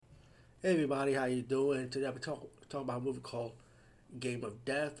Hey everybody, how you doing? Today I'm talk about a movie called Game of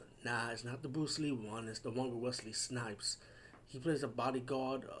Death. Nah, it's not the Bruce Lee one. It's the one with Wesley Snipes. He plays a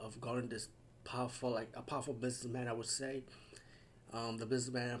bodyguard of guarding this powerful, like a powerful businessman, I would say. The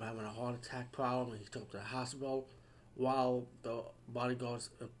businessman ended up having a heart attack problem, and he took him to the hospital. While the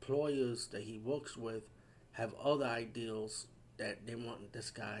bodyguard's employers that he works with have other ideals that they want this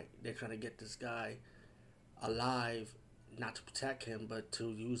guy. They're trying to get this guy alive, not to protect him, but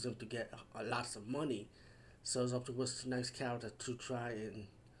to use him to get lots of money. So it's up to Wesley Snipes' character to try and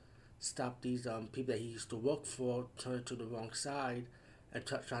stop these people that he used to work for, turn to the wrong side, and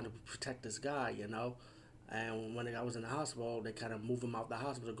trying to protect this guy, you know. And when the guy was in the hospital, they kind of move him out the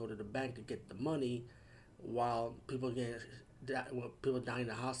hospital, go to the bank to get the money, while people dying in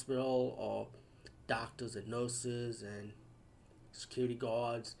the hospital, or doctors and nurses and security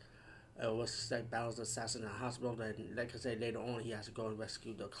guards was like battles the assassin in the hospital. Then, like I said, later on, he has to go and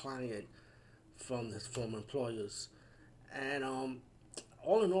rescue the client from his former employers. And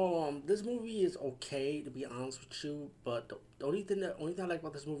all in all, this movie is okay to be honest with you. But the only thing I like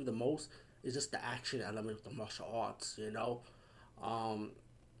about this movie the most is just the action element of the martial arts. Um,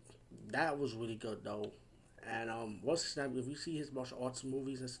 that was really good though. And once if you see his martial arts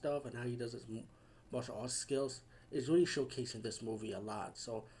movies and stuff, and how he does his martial arts skills, it's really showcasing this movie a lot.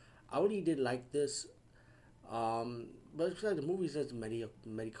 So I really did like this. But it's like the movie's just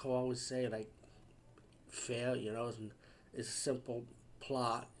medical, I would say, like fair. It's a simple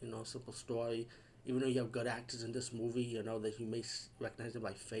plot. Simple story. Even though you have good actors in this movie, that you may recognize them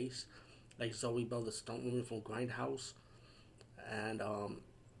by face, like Zoe Bell, the stunt woman from Grindhouse, and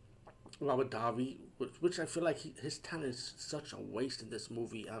Robert Davi, which I feel like his talent is such a waste in this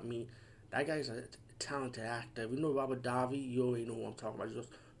movie. I mean, that guy's a talented actor. If you know Robert Davi, you already know what I'm talking about just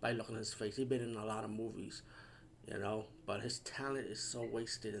by looking at his face. He's been in a lot of movies, but his talent is so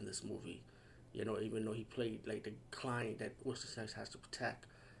wasted in this movie. Even though he played like the client that Worcester has to protect,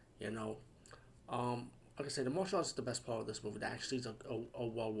 you know. Like I said, the martial arts is the best part of this movie. That actually is a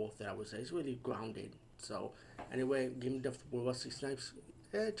well worth it, I would say. It's really grounded. So, anyway, Game of Death with Wesley Snipes,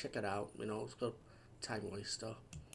 check it out. It's good time waster.